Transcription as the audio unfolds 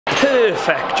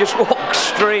Perfect, just walk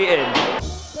straight in.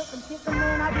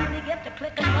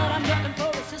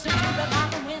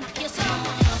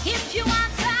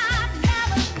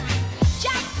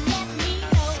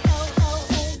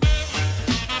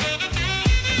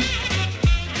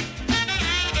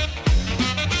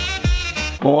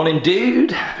 Morning,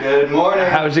 dude. Good morning.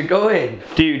 How's it going?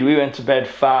 Dude, we went to bed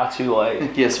far too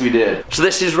late. Yes, we did. So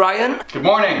this is Ryan. Good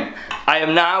morning. I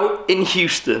am now in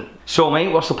Houston. So mate,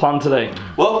 what's the plan today?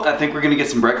 Well, I think we're gonna get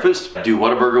some breakfast, do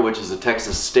Whataburger, which is a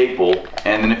Texas staple,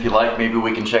 and then if you like, maybe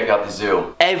we can check out the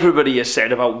zoo. Everybody has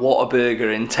said about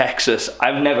Whataburger in Texas.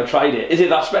 I've never tried it. Is it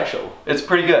that special? It's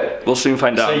pretty good. We'll soon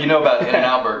find out. So you know about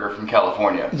In-N-Out Burger from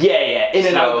California? Yeah,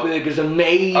 In-N-Out Burger's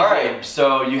amazing. Alright,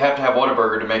 so you have to have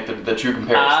Whataburger to make the true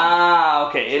comparison. Ah,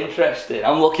 okay, interesting.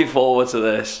 I'm looking forward to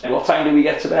this. What time did we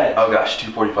get to bed? Oh gosh,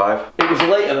 2:45. It was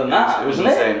later than that, It was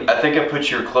wasn't insane. it? I think I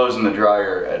put your clothes in the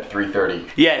dryer at 3:30.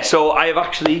 Yeah, so I have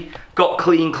actually got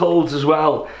clean clothes as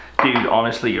well. Dude,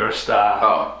 honestly, you're a star.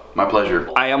 Oh, my pleasure.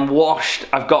 I am washed,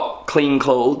 I've got clean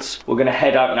clothes. We're gonna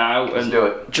head out now and do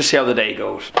it. just see how the day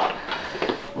goes.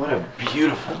 What a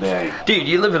beautiful day. Dude,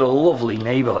 you live in a lovely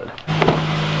neighborhood.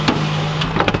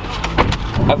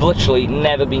 I've literally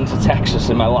never been to Texas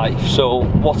in my life, so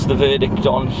what's the verdict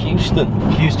on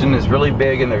Houston? Houston is really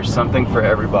big and there's something for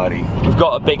everybody. We've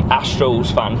got a big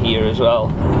Astros fan here as well.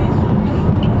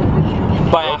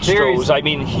 By Astros, I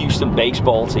mean Houston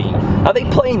baseball team. Are they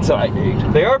playing tonight,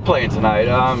 dude? They are playing tonight.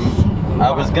 I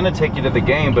was gonna take you to the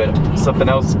game, but something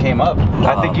else came up.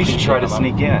 I think you should try to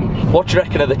sneak in. What do you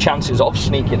reckon are the chances of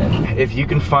sneaking in? If you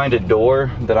can find a door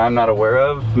that I'm not aware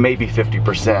of, maybe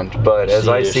 50%, but as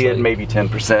I see it, maybe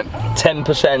 10%.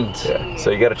 10%? Yeah, so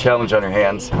you got a challenge on your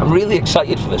hands. I'm really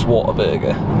excited for this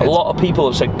Whataburger. A lot of people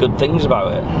have said good things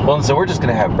about it. Well, and so we're just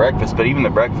gonna have breakfast, but even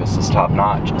the breakfast is top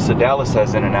notch. So Dallas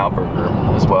has In-N-Out Burger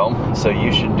as well, so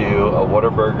you should do a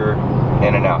Whataburger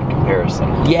In-N-Out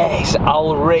comparison. Yes,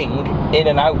 I'll ring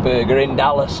In-N-Out Burger in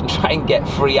Dallas and try and get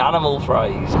free animal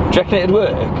fries. Do you reckon it'd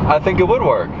work? I think it would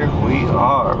work. Here we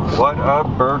are. What a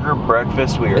burger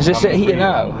breakfast we are. Is this it here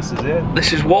now? This is it.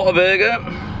 This is Whataburger.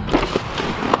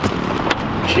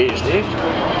 Cheers, dude.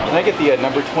 Can I get the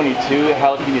number 22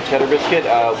 jalapeno cheddar biscuit?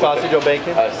 Sausage or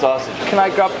bacon? Sausage. Can I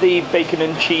grab the bacon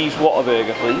and cheese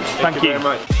Whataburger, please? Thank you very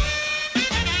much.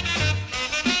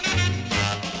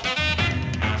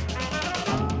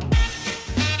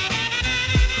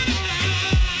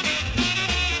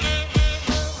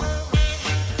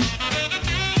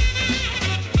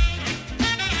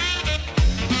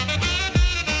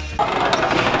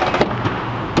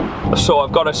 So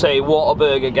I've got to say,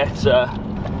 Whataburger gets a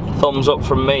thumbs up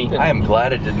from me. I am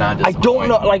glad it did not disappoint. I don't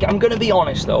know, like, I'm gonna be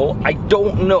honest though, I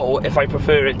don't know if I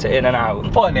prefer it to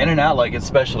In-N-Out. Well, an In-N-Out, like, it's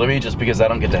special to me just because I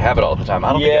don't get to have it all the time.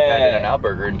 I don't think I've had In-N-Out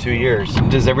Burger in 2 years.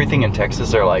 Does everything in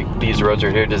Texas, or like these roads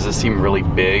right here, does this seem really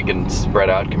big and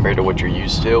spread out compared to what you're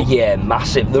used to? Yeah,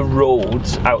 massive. The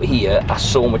roads out here are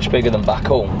so much bigger than back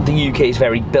home. The UK is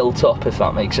very built up, if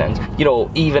that makes sense. You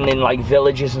know, even in like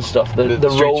villages and stuff, the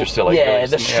streets are still like yeah,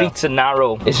 the streets are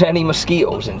narrow. Is there any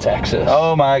mosquitoes in Texas?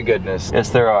 Oh my goodness. Yes,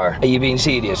 there are. Are you being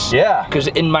serious? Yeah. Because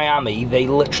in Miami, they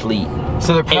literally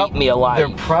they're ate me alive.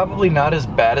 They're probably not as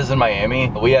bad as in Miami.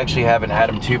 We actually haven't had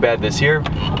them too bad this year.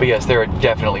 But yes, there are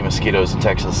definitely mosquitoes in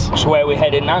Texas. So where are we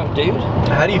heading now, dude?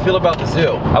 How do you feel about the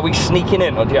zoo? Are we sneaking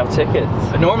in or do you have tickets?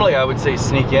 Normally I would say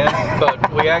sneak in,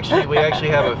 but we actually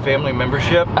have a family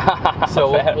membership.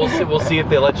 So we'll see if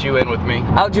they let you in with me.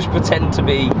 I'll just pretend to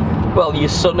be, well, your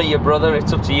son or your brother.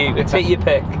 It's up to you. Take your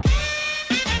pick.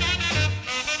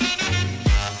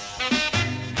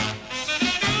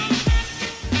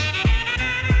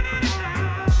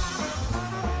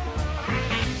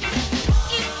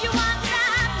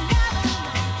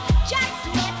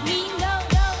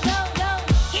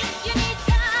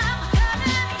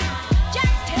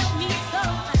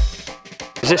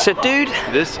 Is this it, dude?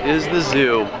 This is the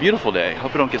zoo. Beautiful day.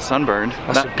 Hope I don't get sunburned.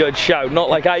 That's a good shout. Not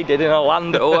like I did in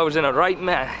Orlando. I was in a right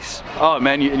mess. Oh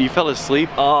man, you fell asleep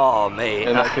Oh mate.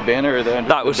 in that cabana or the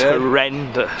That was bed?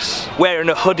 horrendous. Wearing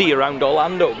a hoodie around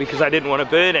Orlando because I didn't want to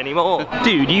burn anymore.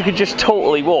 Dude, you could just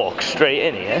totally walk straight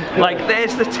in here. Like,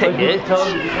 there's the tickets.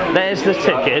 There's the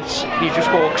tickets. You just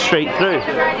walk straight through.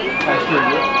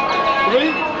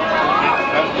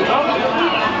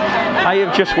 I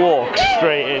have just walked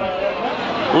straight in.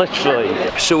 Literally.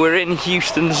 So we're in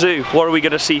Houston Zoo. What are we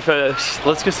gonna see first?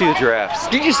 Let's go see the giraffes.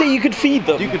 Did you say you could feed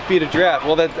them? You could feed a giraffe.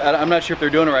 Well, I'm not sure if they're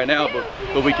doing it right now,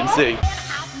 but we can see.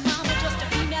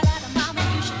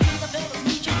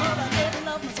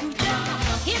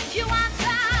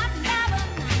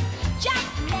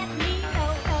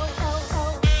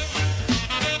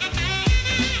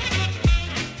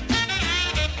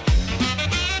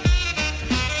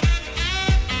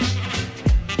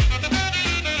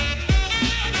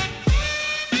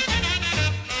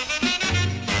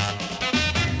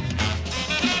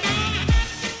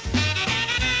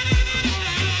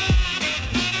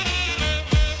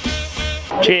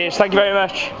 Cheers, thank you very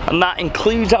much. And that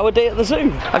includes our day at the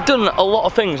zoo. I've done a lot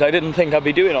of things I didn't think I'd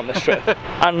be doing on this trip.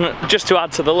 And just to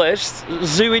add to the list,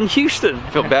 zoo in Houston. I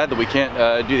feel bad that we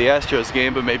can't do the Astros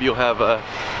game, but maybe you'll have, I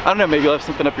don't know, maybe you'll have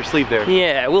something up your sleeve there.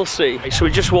 Yeah, we'll see. So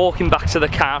we're just walking back to the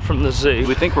car from the zoo.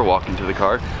 We think we're walking to the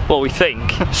car. Well, we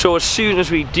think. So as soon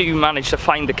as we do manage to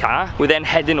find the car, we're then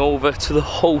heading over to the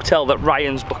hotel that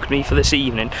Ryan's booked me for this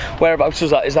evening. Whereabouts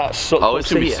is that? Is that so Oh, it's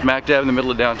gonna be smack dab in the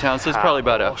middle of downtown, so it's probably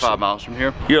about awesome. 5 miles from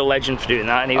here. You're a legend for doing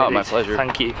that anyway. Oh, my pleasure.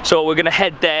 Thank you. So we're gonna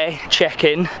head there, check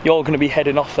in. You're gonna be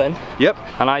heading off then. Yep.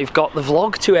 And I've got the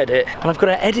vlog to edit, and I've got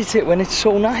to edit it when it's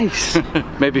so nice.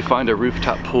 Maybe find a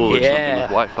rooftop pool or something with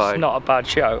Wi-Fi. It's not a bad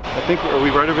shout. I think, are we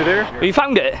right over there? Have you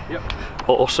found it? Yep.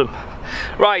 Awesome.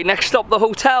 Right, next stop, the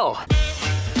hotel.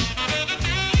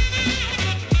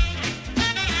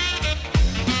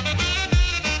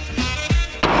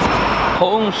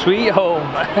 Home sweet home.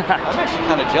 I'm actually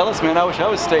kind of jealous, man. I wish I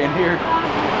was staying here.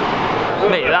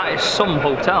 Mate, that is some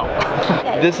hotel.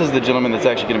 This is the gentleman that's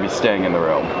actually going to be staying in the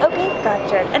room. Okay,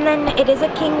 gotcha. And then it is a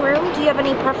king room. Do you have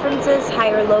any preferences? High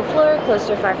or low floor? Close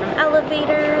or far from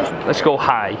elevators? Let's go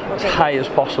high, as high as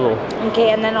possible.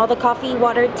 Okay, and then all the coffee,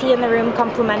 water, tea in the room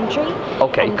complimentary.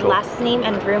 Okay, and cool. last name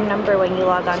and room number when you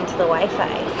log on to the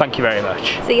Wi-Fi. Thank you very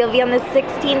much. So you'll be on the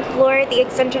 16th floor, the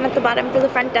extension at the bottom for the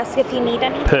front desk if you need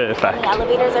any. Perfect. The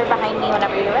elevators are behind me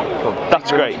whenever you're ready. Cool.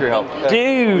 That's great. For your help.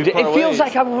 Dude, it feels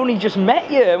like I've only just met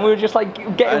you and we were just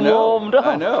like getting warmed up.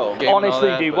 I know.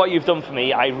 Honestly, dude, what you've done for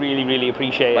me, I really, really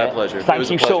appreciate it. My pleasure. Thank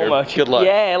you so much. Good luck.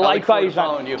 Yeah, likewise,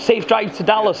 man. man. Safe drive to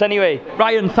Dallas anyway.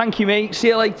 Ryan, thank you, mate. See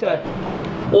you later.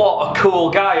 What a cool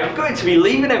guy. I'm going to be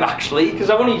leaving him actually because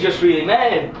I've only just really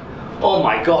met him. Oh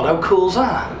my god, how cool's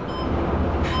that?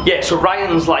 Yeah, so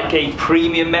Ryan's like a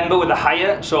premium member with a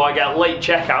Hyatt, so I get late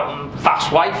checkout and fast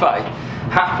Wi-Fi.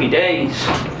 Happy days.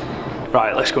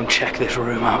 Right, let's go and check this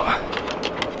room out.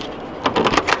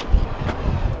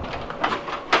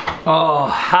 Oh,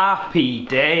 happy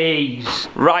days.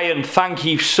 Ryan, thank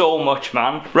you so much,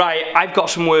 man. Right, I've got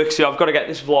some work to do. I've got to get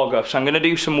this vlog up, so I'm going to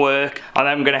do some work and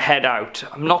then I'm going to head out.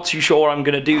 I'm not too sure what I'm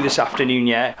going to do this afternoon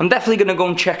yet. I'm definitely going to go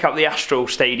and check out the Astro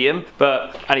Stadium,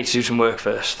 but I need to do some work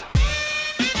first.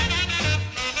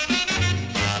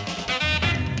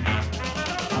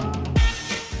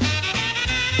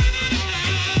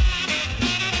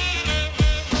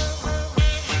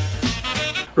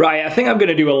 Right, I think I'm going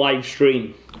to do a live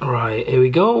stream. Right, here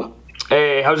we go.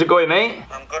 Hey, how's it going, mate?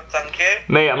 I'm good, thank you.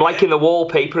 Mate, I'm liking the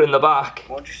wallpaper in the back.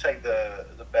 What would you say the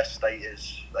best state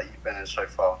is that you've been in so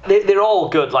far? They're all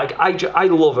good. Like, I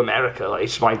love America. Like,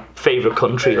 it's my favourite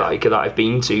country, like, that I've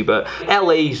been to. But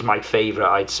LA's my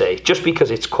favourite, I'd say. Just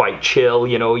because it's quite chill,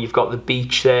 you know. You've got the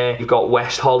beach there. You've got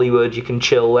West Hollywood. You can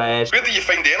chill there. Where do you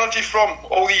find the energy from?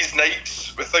 All these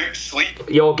nights without sleep?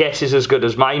 Your guess is as good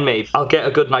as mine, mate. I'll get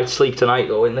a good night's sleep tonight,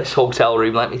 though, in this hotel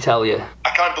room, let me tell you. I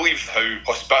can't believe how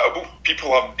hospitable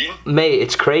people have been. Mate,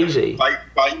 it's crazy.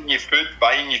 Buying you food,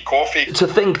 buying you coffee. To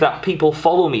think that people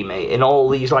follow me, mate, in all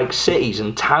these, like, cities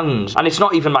and towns, and it's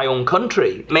not even my own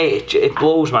country. Mate, it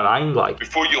blows my mind, like.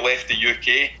 Before you left the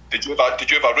UK, did you have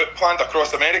a route planned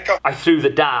across America? I threw the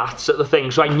darts at the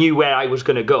thing, so I knew where I was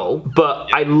gonna go, but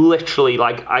I literally,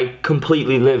 like, I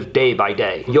completely lived day by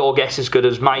day. Your guess is good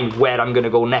as mine where I'm gonna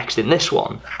go next in this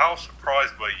one. How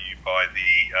surprised were you by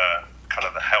the kind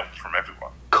of the help from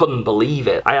everyone? Couldn't believe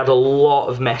it. I had a lot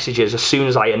of messages as soon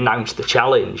as I announced the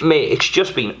challenge. Mate, it's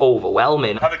just been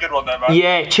overwhelming. Have a good one then, man.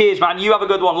 Yeah, cheers, man. You have a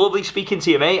good one. Lovely speaking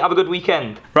to you, mate. Have a good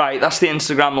weekend. Right, that's the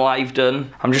Instagram live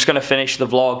done. I'm just gonna finish the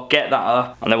vlog, get that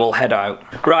up, and then we'll head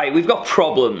out. Right, we've got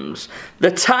problems.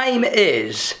 The time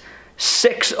is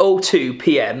 6:02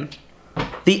 p.m.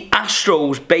 The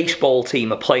Astros baseball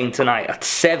team are playing tonight at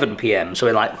 7 p.m, so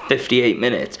in like 58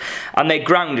 minutes. And their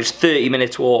ground is 30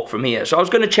 minutes walk from here. So I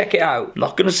was going to check it out. I'm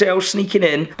not going to say I was sneaking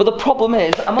in. But the problem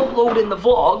is, I'm uploading the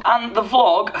vlog, and the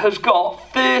vlog has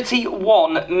got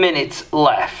 31 minutes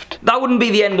left. That wouldn't be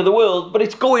the end of the world, but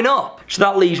it's going up. So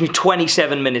that leaves me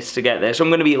 27 minutes to get there, so I'm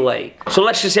going to be late. So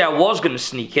let's just say I was going to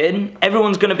sneak in.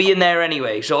 Everyone's going to be in there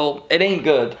anyway, so it ain't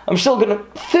good. I'm still going to...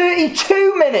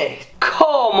 32 minutes!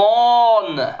 Come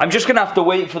on! I'm just gonna have to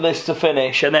wait for this to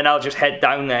finish and then I'll just head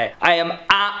down there. I am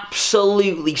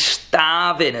absolutely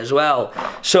starving as well.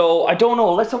 So, I don't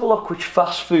know, let's have a look which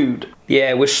fast food.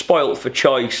 Yeah, we're spoilt for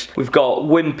choice. We've got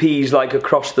Wimpy's like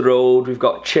across the road, we've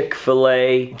got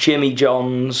Chick-fil-A, Jimmy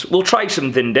John's. We'll try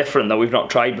something different that we've not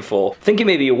tried before. Thinking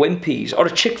maybe a Wimpy's, or a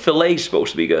Chick-fil-A's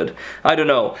supposed to be good. I don't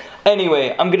know.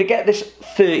 Anyway, I'm gonna get this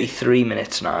 33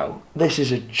 minutes now. This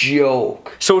is a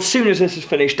joke. So as soon as this is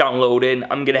finished downloading,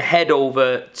 I'm gonna head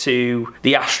over to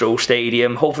the Astro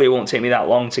Stadium. Hopefully it won't take me that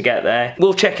long to get there.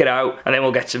 We'll check it out, and then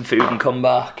we'll get some food and come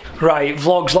back. Right,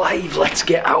 vlog's live, let's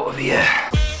get out of here.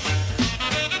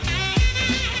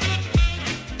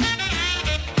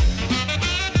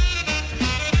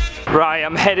 Right,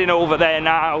 I'm heading over there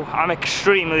now. I'm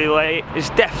extremely late. It's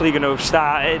definitely going to have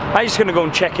started. I'm just going to go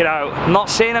and check it out. I'm not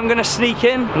saying I'm going to sneak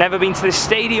in. Never been to this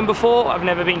stadium before. I've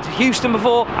never been to Houston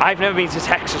before. I've never been to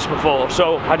Texas before.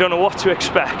 So I don't know what to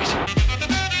expect.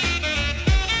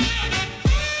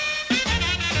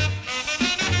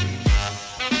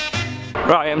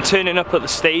 Right, I'm turning up at the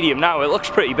stadium now. It looks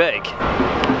pretty big.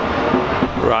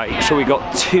 Right, so we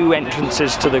got 2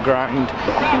 entrances to the ground.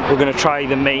 We're gonna try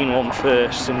the main one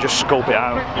first and just scope it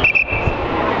out.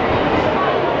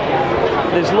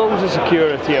 There's loads of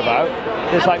security about.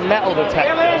 There's like metal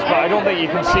detectors, but I don't think you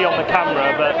can see on the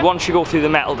camera, but once you go through the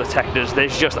metal detectors,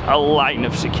 there's just a line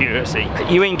of security.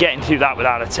 You ain't getting through that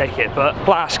without a ticket, but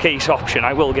last case option,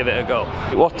 I will give it a go.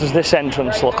 What does this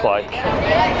entrance look like?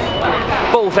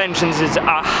 Both entrances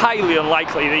are highly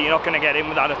unlikely that you're not going to get in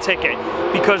without a ticket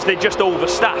because they're just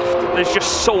overstaffed. There's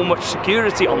just so much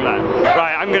security on there.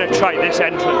 Right, I'm going to try this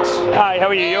entrance. Hi, how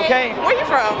are you? You okay? Where you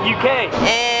from? UK.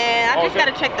 And I just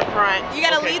gotta check the front. You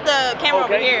gotta leave the camera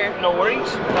over here. No worries.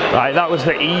 Right, that was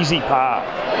the easy part.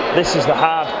 This is the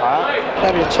hard part.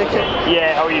 Have your chicken?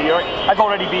 Yeah, how are you? You alright? I've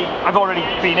already been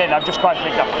in. I've just tried to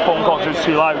make that phone call because it's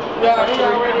too loud. Yeah, you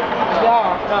already.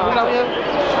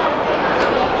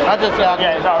 I just said.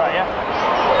 Yeah, is that alright? Yeah.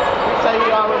 Say you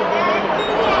already been in.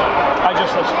 I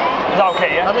just listened. Is that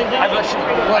okay? Yeah. I mean, I've listened.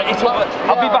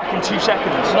 I'll be back in 2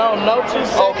 seconds. No, 2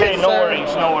 seconds. Okay, no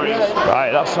worries, no worries.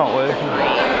 Right, that's not working.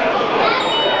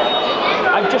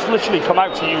 I've just literally come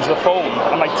out to use the phone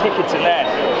and my ticket's in there.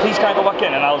 Please can I go back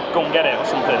in and I'll go and get it or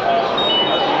something?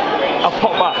 I'll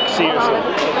pop back, seriously.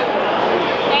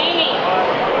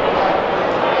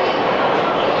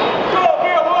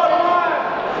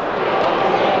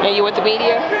 Are you with the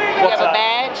media? You have a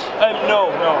badge?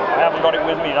 No, I haven't got it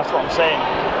with me, that's what I'm saying.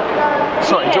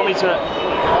 Sorry, do you want me to...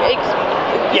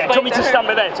 Yeah, do you want me to stand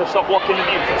by there to stop walking in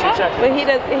here for 2 seconds? But he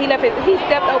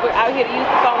stepped over out here to use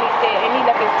the phone, he said, and he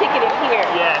left his ticket in here.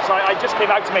 Yeah, so I just came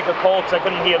out to make a call because I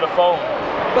couldn't hear the phone.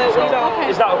 But so,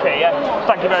 is that okay, yeah?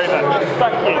 Thank you very much.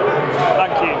 Thank you.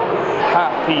 Thank you.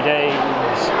 Happy days.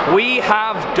 We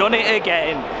have done it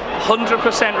again.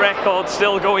 100% record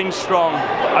still going strong.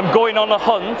 I'm going on a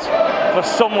hunt for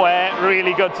somewhere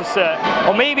really good to sit.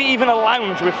 Or maybe even a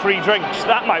lounge with free drinks.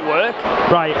 That might work.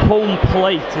 Right, home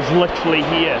plate is literally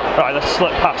here. Right, let's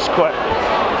slip past quick.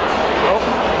 Oh.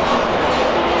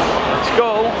 Let's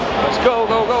go. Let's go,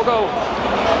 go, go, go.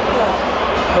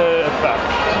 Perfect.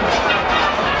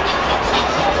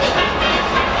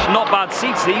 Not bad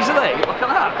seats these, are they? Look at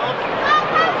that.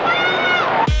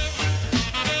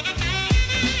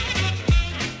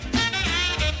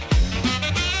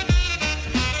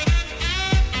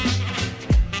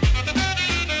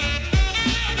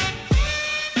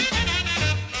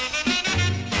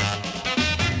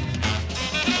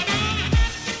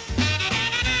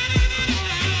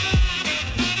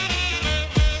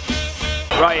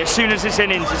 Right, as soon as this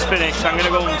innings is finished, I'm going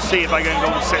to go and see if I can go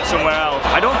and sit somewhere else.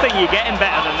 I don't think you're getting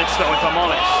better than this though, if I'm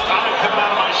honest.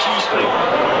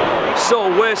 So,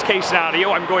 worst case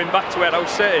scenario, I'm going back to where I was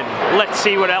sitting. Let's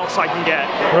see what else I can get.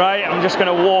 Right, I'm just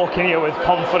going to walk in here with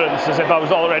confidence as if I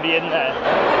was already in there.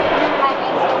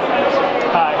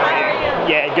 Hi.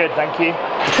 Yeah, good, thank you.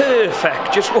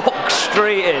 Perfect, just walk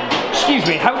straight in. Excuse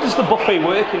me, how does the buffet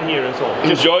work in here at all?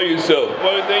 Enjoy yourself.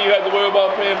 One thing you have to worry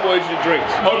about paying for is your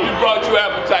drinks. Hope you brought your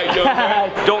appetite, young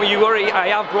man. Don't you worry, I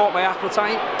have brought my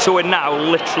appetite. So we're now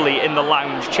literally in the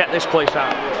lounge. Check this place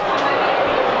out.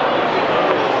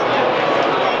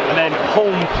 And then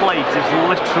home plate is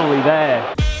literally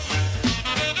there.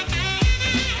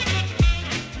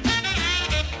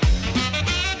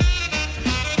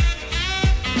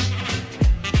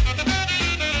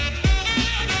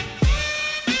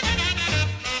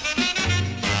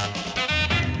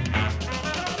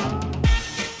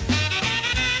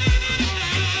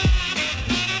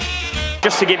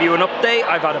 Just to give you an update,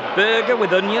 I've had a burger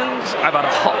with onions, I've had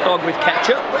a hot dog with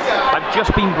ketchup, I've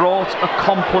just been brought a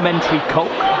complimentary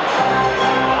Coke.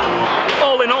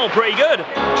 All in all, pretty good.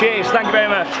 Cheers, thank you very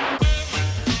much.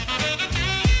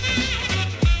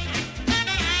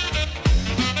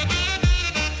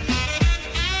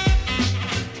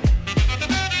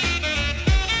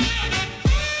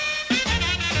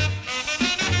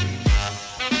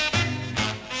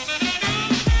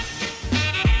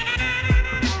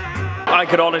 I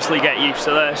could honestly get used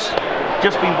to this.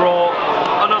 Just been brought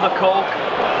another Coke,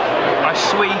 my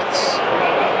sweets.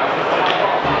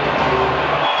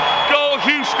 Go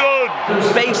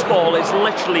Houston! Baseball is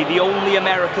literally the only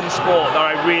American sport that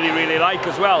I really, really like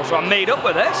as well, so I'm made up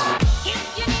with this.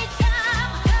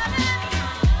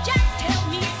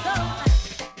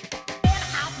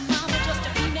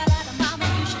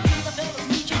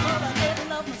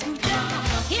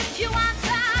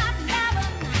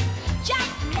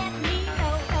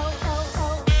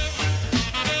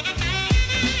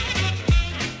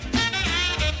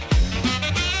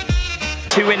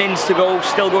 Two innings to go,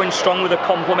 still going strong with the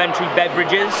complimentary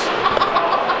beverages.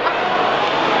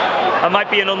 That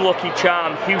might be an unlucky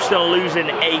charm. Houston are losing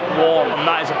 8-1, and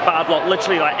that is a bad lot.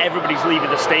 Literally, like, everybody's leaving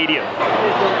the stadium.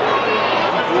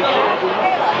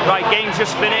 Right, game's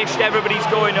just finished, everybody's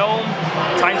going home.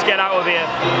 Time to get out of here.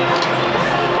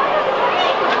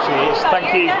 Cheers,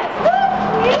 thank you.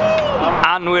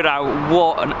 And we're out.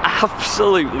 What an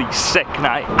absolutely sick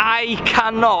night. I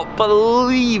cannot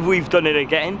believe we've done it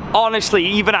again. Honestly,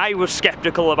 even I was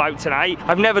skeptical about tonight.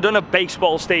 I've never done a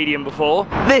baseball stadium before.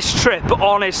 This trip,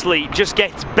 honestly, just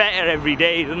gets better every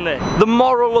day, doesn't it? The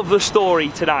moral of the story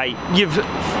tonight, you've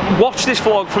watched this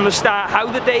vlog from the start, how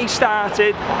the day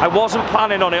started. I wasn't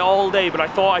planning on it all day, but I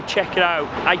thought I'd check it out.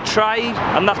 I tried,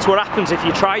 and that's what happens if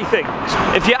you try things.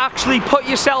 If you actually put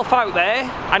yourself out there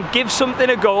and give something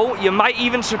a go, you might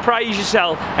even surprise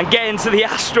yourself and get into the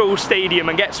Astros stadium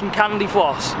and get some candy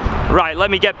floss. Right,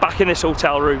 let me get back in this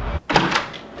hotel room.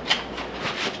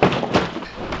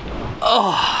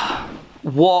 Oh,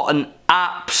 what an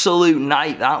absolute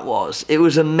night that was. It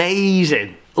was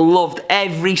amazing. Loved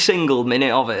every single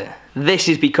minute of it. This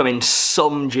is becoming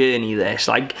some journey, this.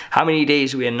 Like, how many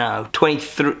days are we in now?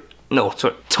 22,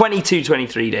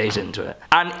 23 days into it.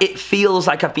 And it feels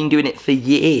like I've been doing it for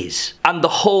years. And the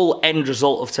whole end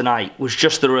result of tonight was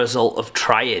just the result of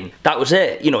trying. That was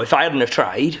it. You know, if I hadn't have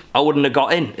tried, I wouldn't have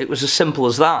got in. It was as simple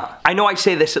as that. I know I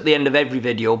say this at the end of every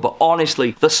video, but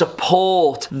honestly, the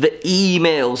support, the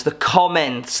emails, the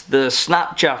comments, the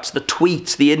Snapchats, the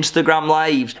tweets, the Instagram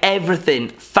lives, everything,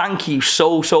 thank you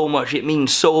so, so much. It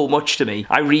means so much to me.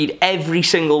 I read every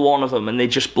single one of them and they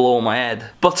just blow my head.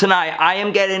 But tonight, I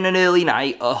am getting an early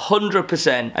night,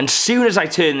 100%, and soon as I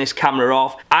turn this camera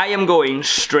off, I am going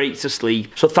straight to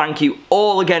sleep. So thank you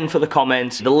all again for the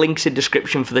comments. The link's in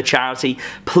description for the charity.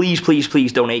 Please, please,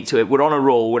 please donate to it. We're on a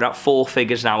roll. We're at 4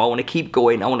 figures now. I want to keep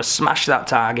going. I want to smash that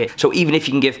target. So even if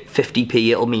you can give 50p,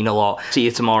 it'll mean a lot. See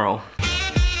you tomorrow.